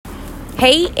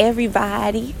Hey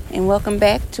everybody, and welcome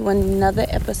back to another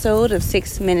episode of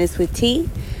 6 Minutes with T.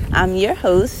 I'm your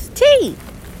host, T.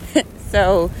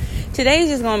 So today's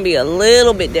just going to be a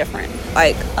little bit different,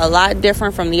 like a lot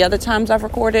different from the other times I've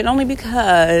recorded, only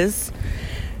because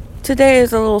today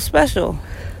is a little special.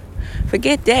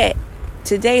 Forget that.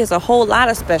 Today is a whole lot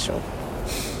of special.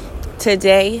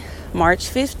 Today, March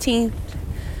 15th.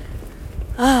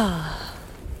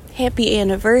 Happy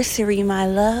anniversary, my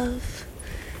love.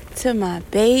 To my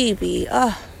baby,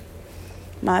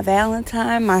 my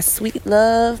Valentine, my sweet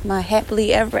love, my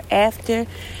happily ever after.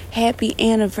 Happy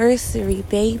anniversary,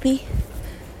 baby.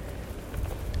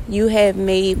 You have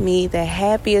made me the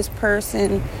happiest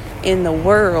person in the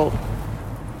world,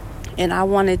 and I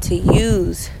wanted to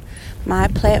use my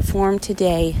platform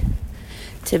today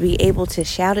to be able to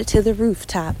shout it to the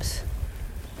rooftops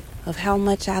of how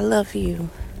much I love you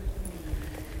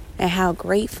and how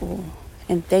grateful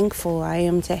and thankful I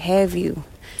am to have you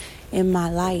in my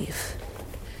life.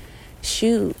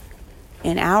 Shoot,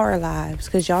 in our lives,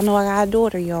 because y'all know I got a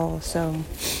daughter, y'all. So,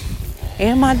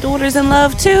 and my daughter's in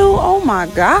love too. Oh my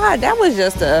God, that was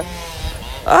just a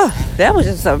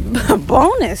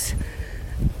bonus.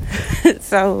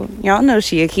 So y'all know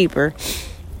she a keeper.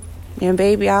 And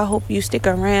baby, I hope you stick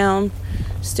around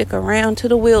till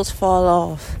the wheels fall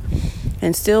off,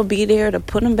 and still be there to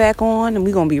put them back on, and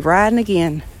we're gonna be riding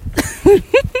again.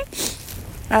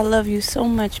 I love you so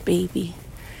much, baby.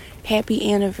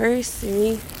 Happy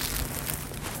anniversary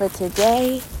for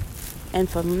today and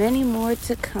for many more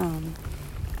to come.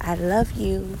 I love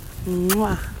you.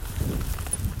 Mwah.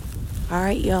 All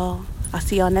right, y'all. I'll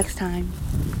see y'all next time.